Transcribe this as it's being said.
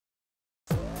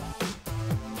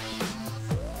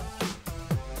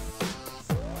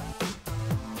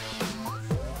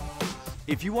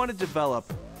If you want to develop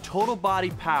total body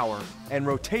power and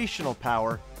rotational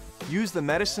power, use the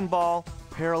medicine ball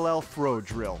parallel throw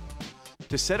drill.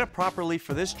 To set up properly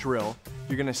for this drill,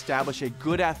 you're going to establish a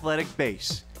good athletic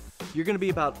base. You're going to be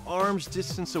about arm's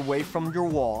distance away from your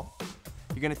wall.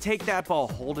 You're going to take that ball,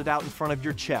 hold it out in front of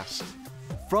your chest.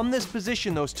 From this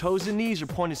position, those toes and knees are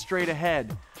pointed straight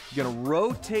ahead. You're going to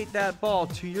rotate that ball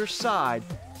to your side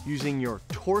using your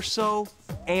torso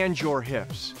and your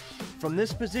hips. From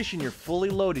this position, you're fully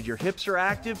loaded. Your hips are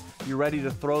active. You're ready to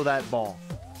throw that ball.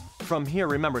 From here,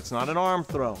 remember, it's not an arm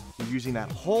throw. You're using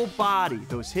that whole body,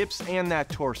 those hips and that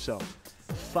torso.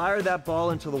 Fire that ball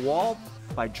into the wall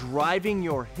by driving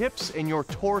your hips and your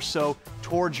torso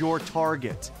towards your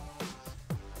target.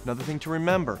 Another thing to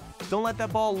remember, don't let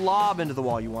that ball lob into the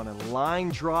wall. You want to line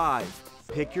drive.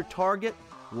 Pick your target,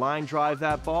 line drive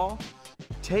that ball,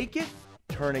 take it,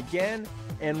 turn again,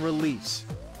 and release.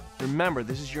 Remember,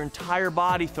 this is your entire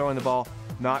body throwing the ball,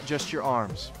 not just your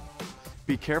arms.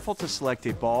 Be careful to select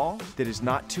a ball that is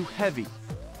not too heavy.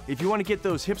 If you want to get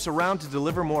those hips around to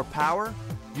deliver more power,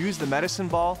 use the medicine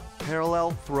ball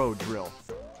parallel throw drill.